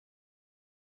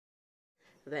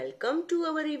Welcome to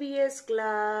our EVS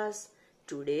class.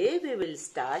 Today we will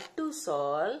start to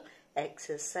solve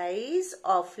exercise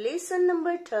of lesson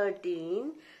number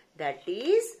 13, that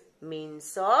is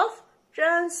means of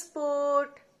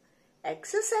transport.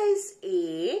 Exercise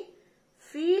A,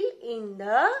 fill in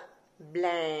the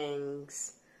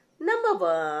blanks. Number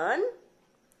 1,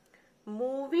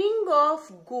 moving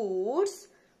of goods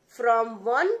from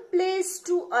one place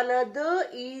to another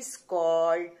is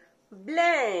called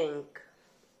blank.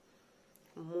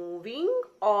 Moving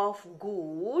of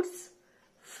goods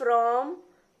from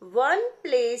one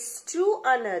place to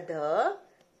another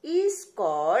is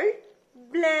called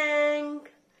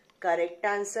blank. Correct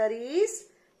answer is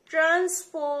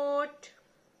transport.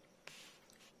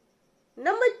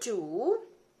 Number 2,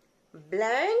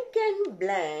 blank and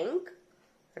blank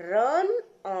run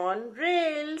on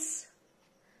rails.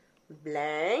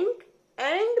 Blank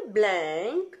and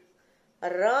blank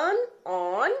run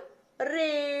on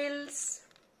rails.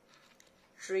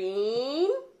 Train,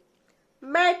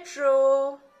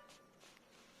 metro.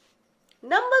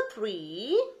 Number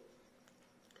 3,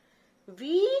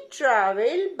 we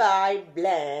travel by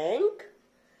blank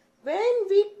when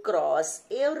we cross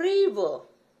a river.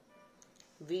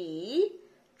 We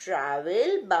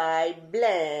travel by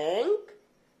blank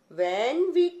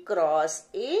when we cross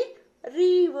a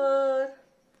river.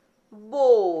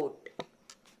 Boat.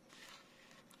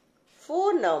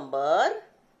 4 number,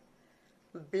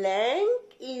 blank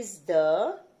is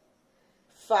the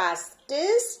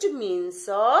fastest means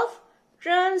of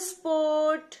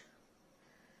transport.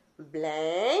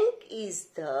 Blank is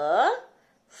the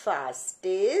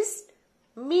fastest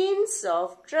means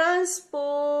of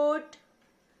transport.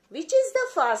 Which is the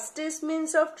fastest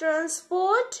means of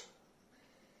transport?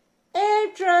 Air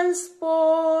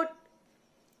transport.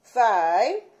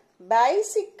 5.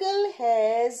 Bicycle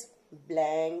has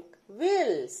blank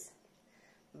wheels.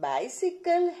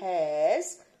 Bicycle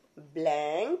has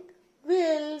blank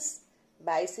wheels.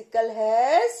 Bicycle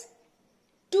has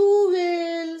 2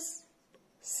 wheels.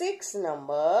 6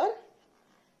 number,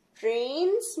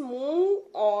 trains move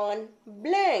on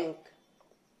blank.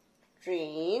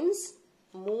 Trains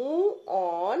move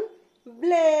on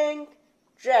blank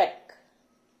track.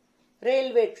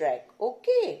 Railway track.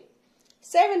 Okay.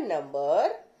 7 number,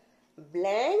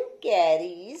 blank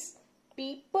carries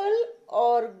people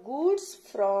or goods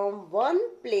from one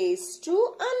place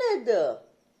to another.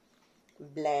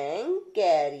 Blank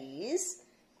carries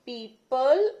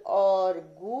people or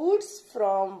goods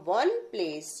from one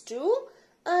place to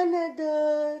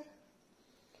another.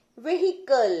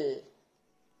 Vehicle.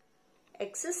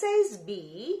 Exercise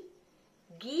B.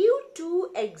 Give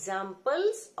 2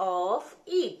 examples of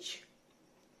each.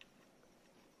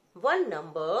 1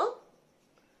 number,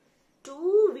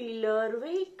 2-wheeler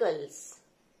vehicles.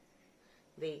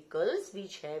 Vehicles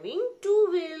which having 2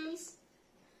 wheels.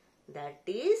 That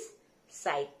is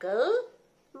cycle,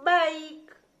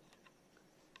 bike.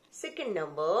 2nd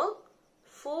number,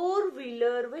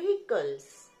 4-wheeler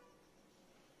vehicles.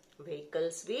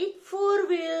 Vehicles with 4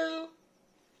 wheel.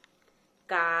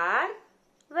 Car,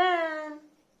 van.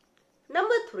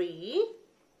 Number 3,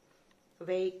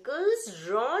 vehicles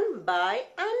drawn by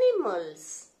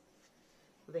animals.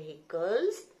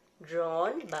 Vehicles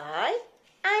drawn by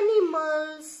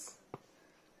animals.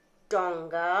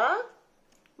 Tonga,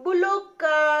 bullock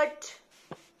cart.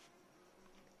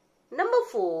 Number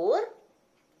 4,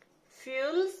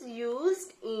 fuels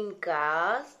used in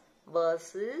cars,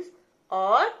 buses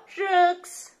or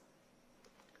trucks.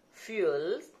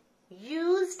 Fuels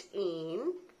used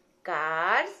in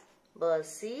cars,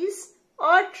 buses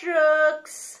or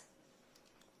trucks.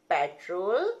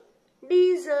 Petrol,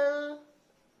 diesel.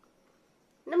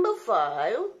 Number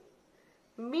 5,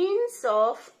 means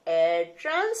of air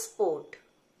transport.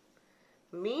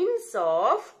 Means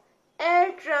of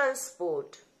air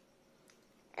transport.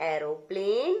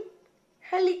 Aeroplane,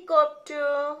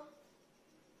 helicopter.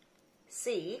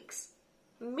 6,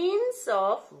 means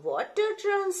of water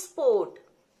transport.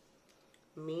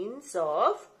 Means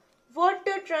of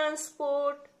water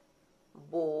transport.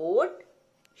 Boat,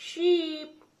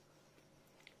 ship.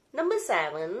 Number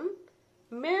 7,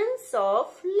 means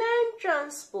of land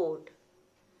transport.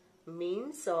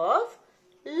 Means of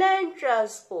land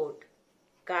transport.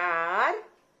 Car,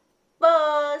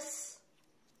 bus.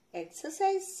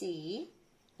 Exercise C.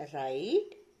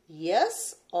 Write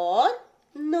yes or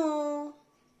no.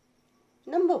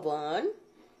 Number 1.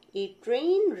 A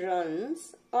train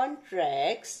runs on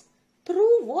tracks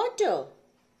through water.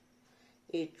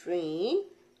 A train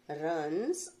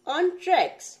runs on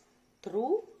tracks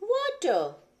through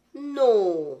water.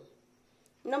 No.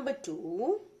 Number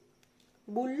 2.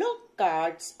 Bullock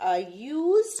carts are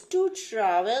used to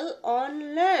travel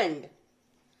on land.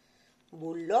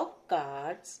 Bullock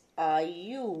carts are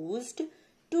used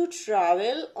to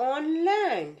travel on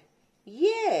land.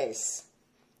 Yes.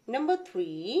 Number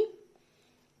 3.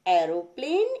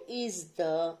 Aeroplane is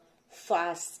the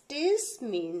fastest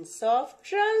means of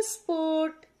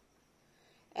transport.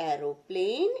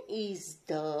 Aeroplane is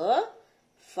the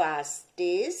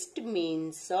fastest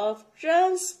means of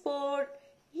transport.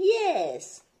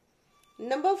 Yes.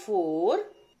 Number 4.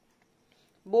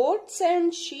 Boats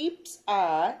and ships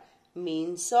are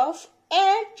means of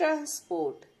air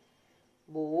transport.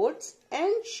 Boats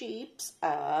and ships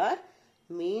are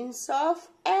means of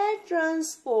air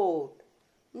transport.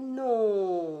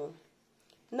 No.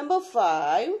 Number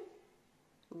 5.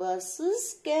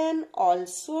 Buses can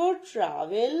also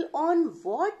travel on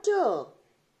water.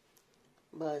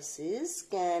 Buses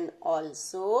can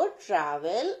also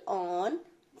travel on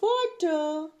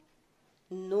water.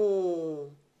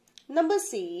 No. Number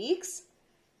 6.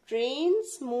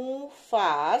 Trains move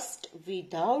fast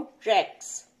without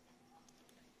tracks.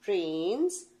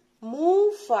 Trains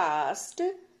move fast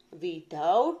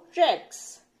without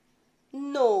tracks.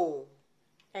 No.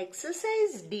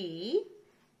 Exercise D.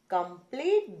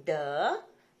 Complete the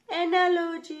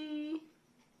analogy.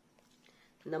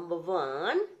 Number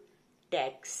 1.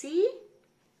 Taxi,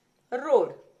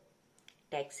 road.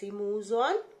 Taxi moves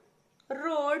on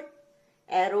road.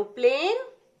 Aeroplane.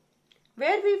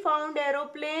 Where we found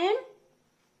aeroplane?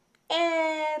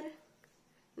 Air.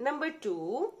 Number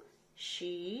 2.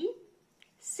 She,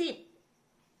 ship.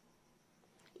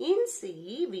 In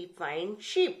sea we find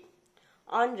ship.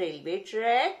 On railway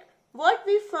track, what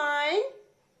we find?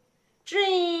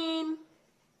 Train.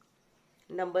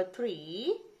 Number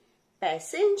 3.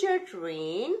 Passenger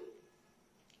train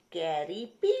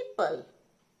carry people.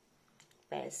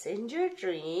 Passenger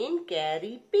train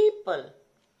carry people.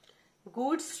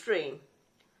 Goods train.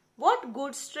 What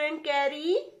goods train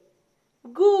carry?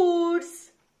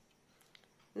 Goods.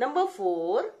 Number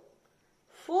 4.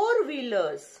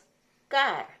 Four-wheelers,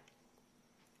 car.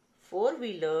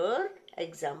 Four-wheeler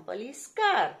example is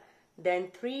car. Then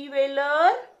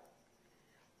three-wheeler,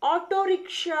 auto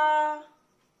rickshaw.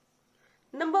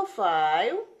 Number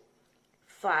 5.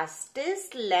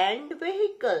 Fastest land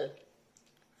vehicle.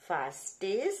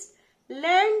 Fastest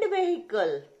land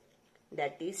vehicle,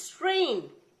 that is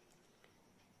train.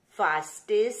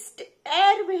 Fastest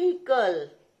air vehicle,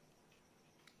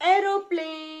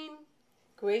 aeroplane.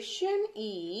 Question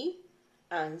E.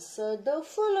 Answer the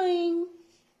following.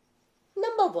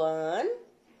 Number 1.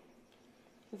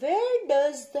 Where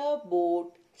does the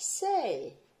boat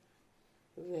sail?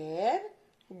 Where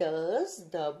does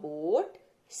the boat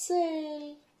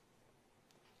sail?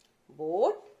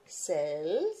 Boat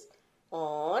sails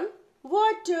on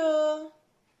water.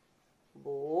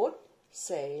 Boat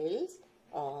sails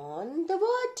on the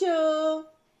water.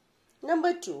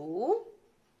 Number 2.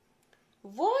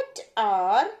 What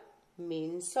are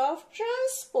means of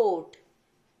transport?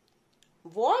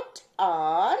 What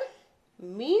are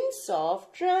means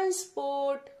of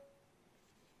transport?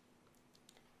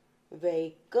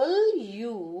 Vehicle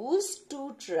used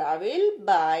to travel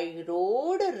by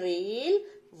road, rail,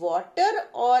 water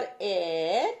or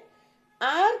air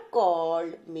are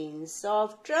called means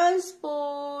of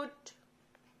transport.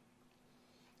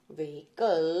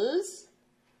 Vehicles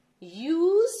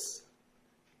used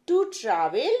to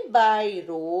travel by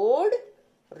road,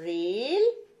 rail,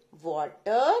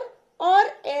 water or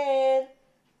air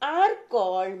are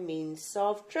called means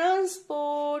of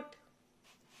transport.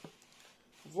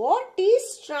 What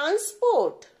is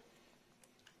transport?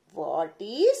 What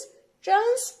is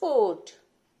transport?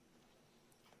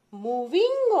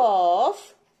 Moving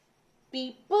of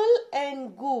people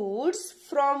and goods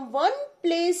from one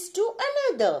place to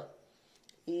another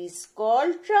is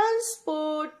called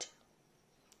transport.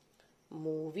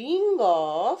 Moving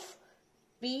of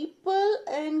people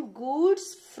and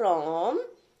goods from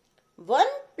one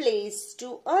place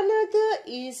to another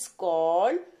is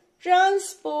called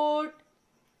transport.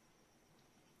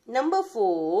 Number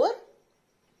 4.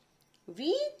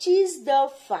 Which is the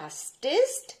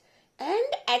fastest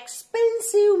and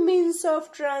expensive means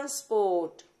of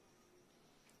transport?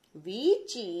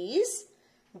 Which is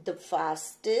the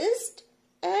fastest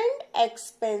and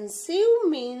expensive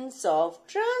means of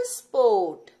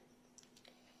transport?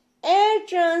 Air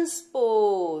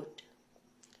transport.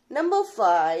 Number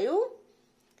 5.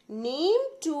 Name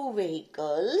 2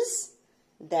 vehicles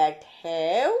that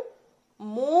have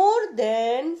more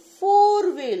than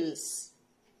 4 wheels.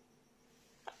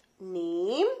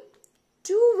 Name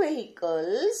 2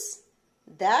 vehicles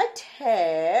that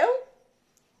have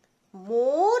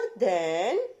more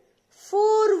than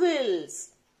 4 wheels?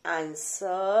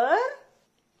 Answer: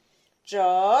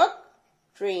 truck,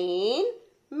 train,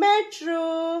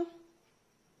 metro.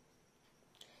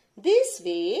 This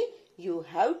way, you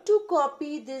have to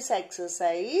copy this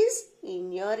exercise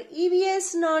in your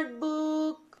EVS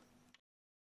notebook.